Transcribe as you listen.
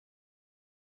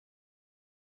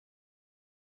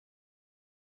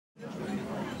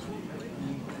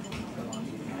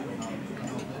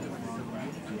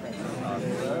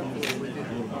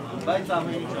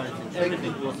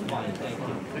Everything was fine. Thank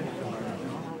you.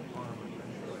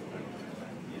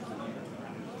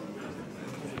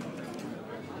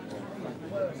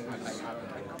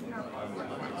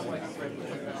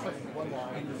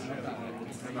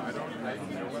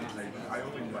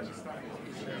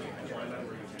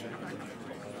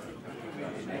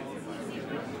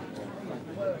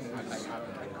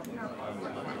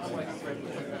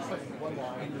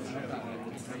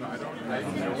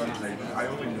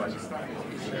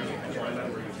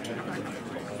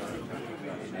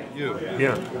 You?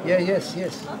 Yeah. Yeah, yes.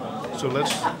 So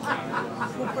let's...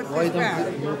 Why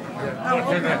don't you?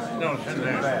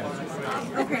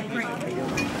 Okay, great.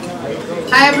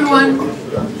 Hi, everyone.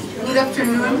 Good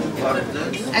afternoon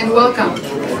and welcome.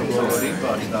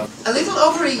 A little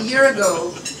over a year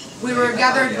ago, we were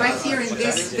gathered right here in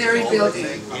this very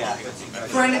building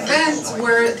for an event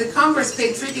where the Congress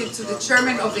paid tribute to the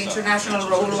chairman of the International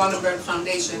Raoul Wallenberg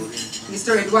Foundation,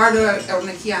 Mr. Eduardo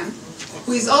Eurnekian,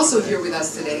 who is also here with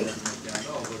us today.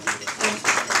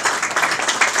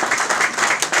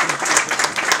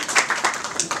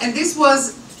 And this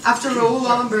was after Raoul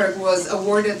Wallenberg was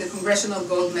awarded the Congressional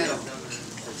Gold Medal.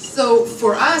 So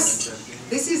for us,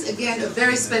 this is again a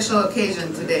very special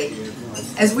occasion today,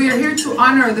 as we are here to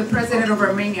honor the President of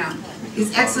Armenia,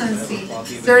 His Excellency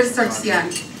Serzh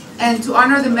Sargsyan, and to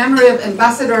honor the memory of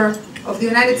Ambassador of the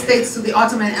United States to the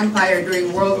Ottoman Empire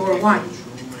during World War I,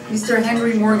 Mr.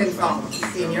 Henry Morgenthau,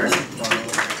 Sr.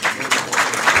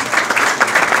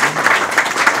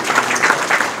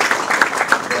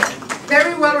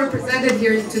 Very well represented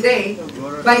here today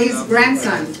by his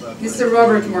grandson, Mr.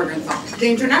 Robert Morgenthau. The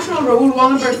International Raoul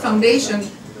Wallenberg Foundation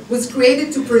was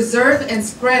created to preserve and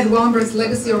spread Wallenberg's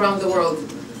legacy around the world.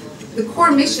 The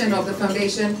core mission of the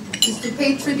foundation is to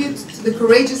pay tribute to the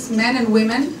courageous men and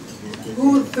women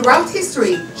who, throughout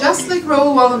history, just like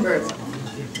Raoul Wallenberg,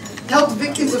 helped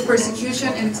victims of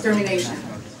persecution and extermination.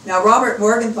 Now, Robert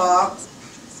Morgenthau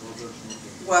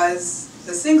was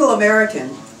the single American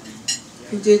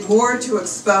who did more to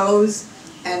expose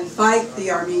and fight the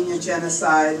Armenian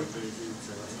Genocide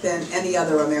than any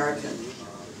other American.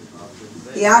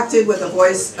 He acted with a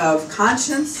voice of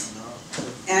conscience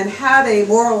and had a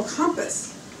moral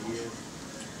compass.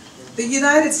 The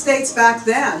United States back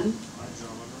then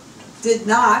did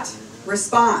not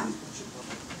respond.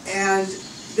 And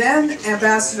then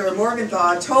Ambassador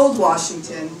Morgenthau told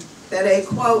Washington that a,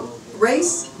 quote,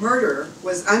 race murder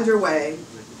was underway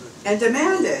and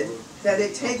demanded that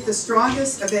it take the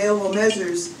strongest available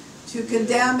measures to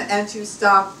condemn and to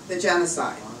stop the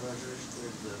genocide.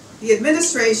 The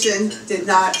administration did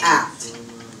not act.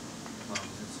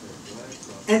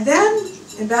 And then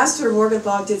Ambassador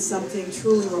Morgenthau did something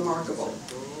truly remarkable.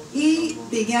 He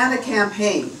began a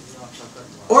campaign,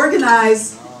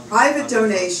 organized private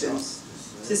donations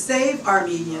to save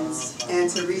Armenians and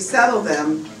to resettle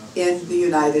them in the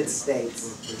United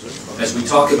States. As we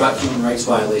talk about human rights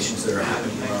violations that are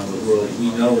happening around the world,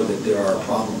 we know that there are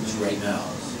problems right now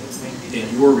in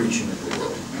your region of the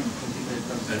world.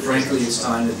 And frankly, it's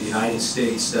time that the United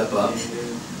States step up,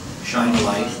 shine a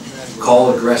light,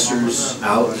 call aggressors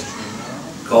out,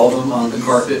 call them on the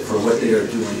carpet for what they are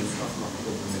doing,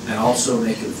 and also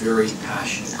make a very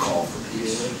passionate call for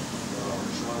peace.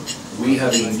 We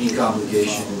have a unique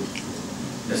obligation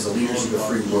as the leaders of the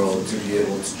free world to be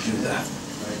able to do that.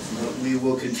 We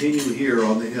will continue here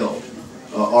on the Hill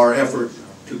our effort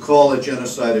to call a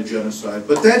genocide.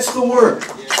 But that's the work.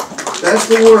 That's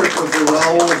the work of the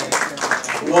Raoul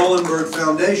Wallenberg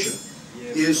Foundation,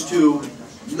 is to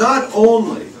not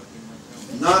only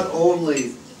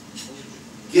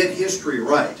get history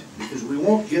right, because we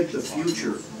won't get the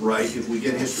future right if we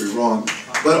get history wrong,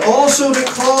 but also to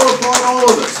call upon all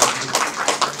of us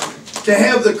to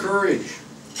have the courage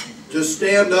to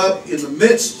stand up in the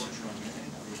midst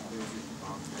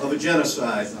of a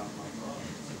genocide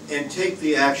and take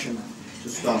the action to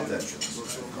stop that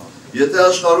genocide. Եթե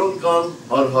աշխարհում կան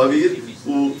հարհավիր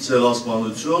ու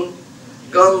ցեղասպանություն,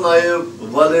 կան նաև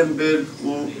Վալենբերգ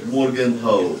ու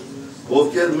Մորգենթաու,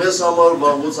 ովքեր մեզ համար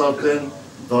վաղուց արդեն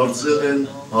դարձել են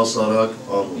հասարակ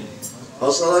անուն։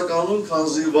 Հասարակ անուն,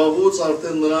 քանզի վաղուց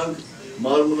արդեն նրանք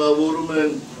մարմնավորում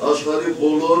են աշխարհի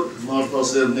բոլոր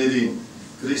մարդասերներին,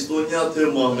 քրիստոնյա թե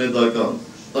մահմեդական,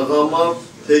 տղամարդ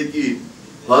թե կին,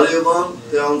 հարևան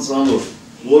թե անծանոթ,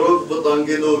 որոնք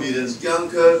վտանգելով իրենց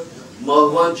կյանքը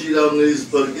մահվան ճիրաններից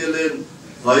փրկել են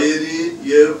հայերի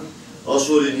և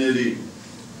ասորիների,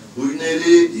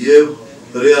 հույների և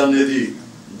հրեաների,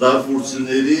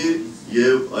 դարֆուրցիների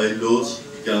և այլոց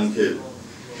կյանքեր։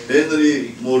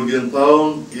 Henry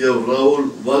Morgenthau եւ Raoul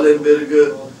Wallenberg-ը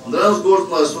նրանց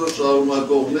գործն այսօր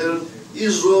շարունակողներն ի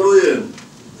զորու են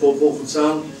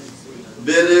փոփոխության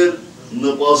բերել,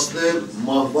 նպաստել,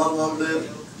 մահվան հանդեպ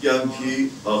կյանքի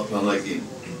հաղթանակին։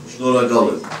 Շնորհակալ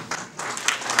եմ։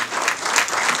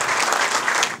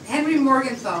 Henry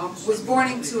Morgenthau was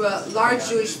born into a large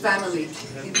Jewish family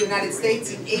in the United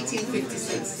States in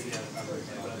 1856.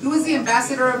 He was the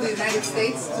ambassador of the United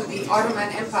States to the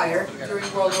Ottoman Empire during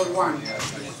World War I.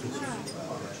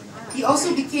 He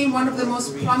also became one of the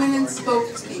most prominent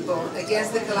spokespeople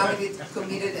against the calamity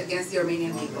committed against the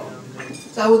Armenian people.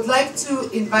 So I would like to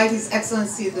invite His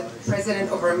Excellency, the President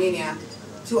of Armenia,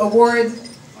 to award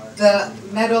the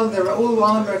medal, the Raoul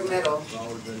Wallenberg Medal,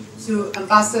 to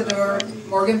Ambassador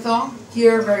Morgenthau,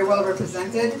 here very well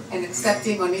represented, and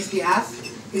accepting on his behalf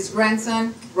his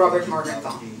grandson, Robert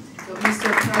Morgenthau. So,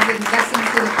 Mr. President, blessings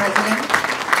to the President.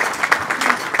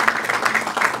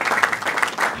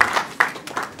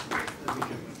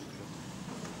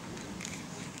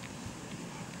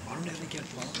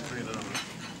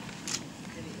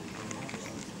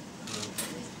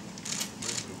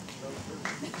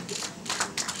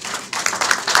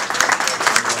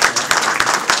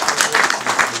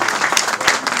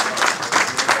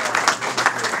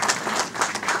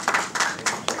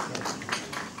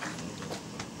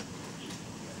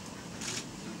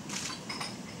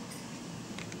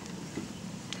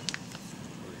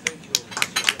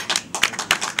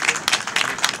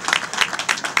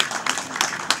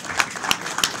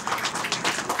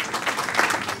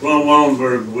 Raoul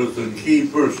Wallenberg was a key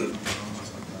person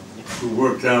who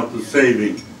worked out the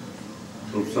saving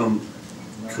of some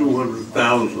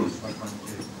 200,000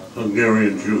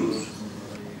 Hungarian Jews.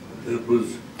 It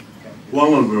was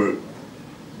Wallenberg,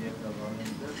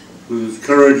 with his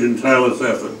courage and tireless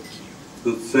effort,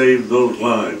 that saved those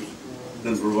lives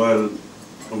and provided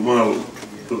a model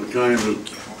for the kind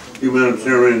of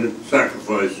humanitarian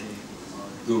sacrifice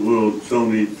the world so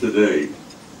needs today.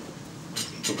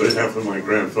 On behalf of my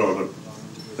grandfather,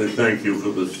 I thank you for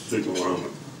this signal honor.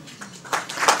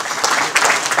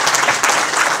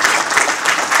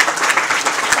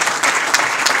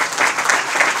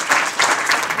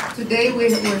 Today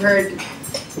we heard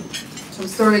some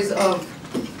stories of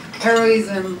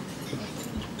heroism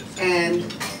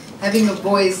and having a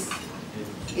voice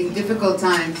in difficult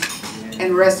times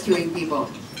and rescuing people.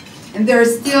 And there are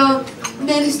still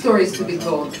many stories to be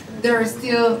told. There are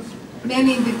still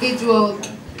many individual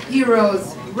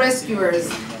heroes, rescuers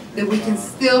that we can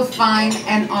still find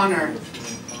and honor.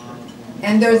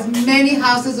 And there's many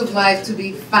houses of life to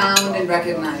be found and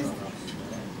recognized.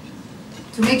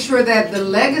 To make sure that the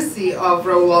legacy of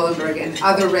Raoul Wallenberg and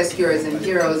other rescuers and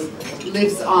heroes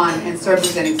lives on and serves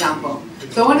as an example.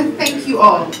 So I want to thank you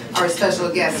all, our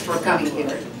special guests, for coming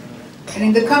here. And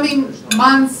in the coming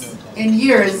months and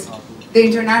years, the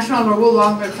International Raoul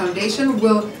Wallenberg Foundation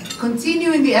will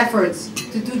continue in the efforts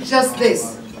to do just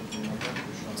this,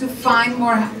 to find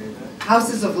more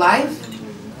houses of life,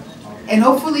 and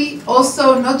hopefully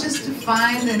also not just to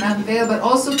find and unveil, but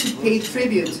also to pay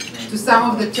tribute to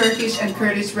some of the Turkish and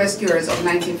Kurdish rescuers of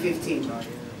 1915.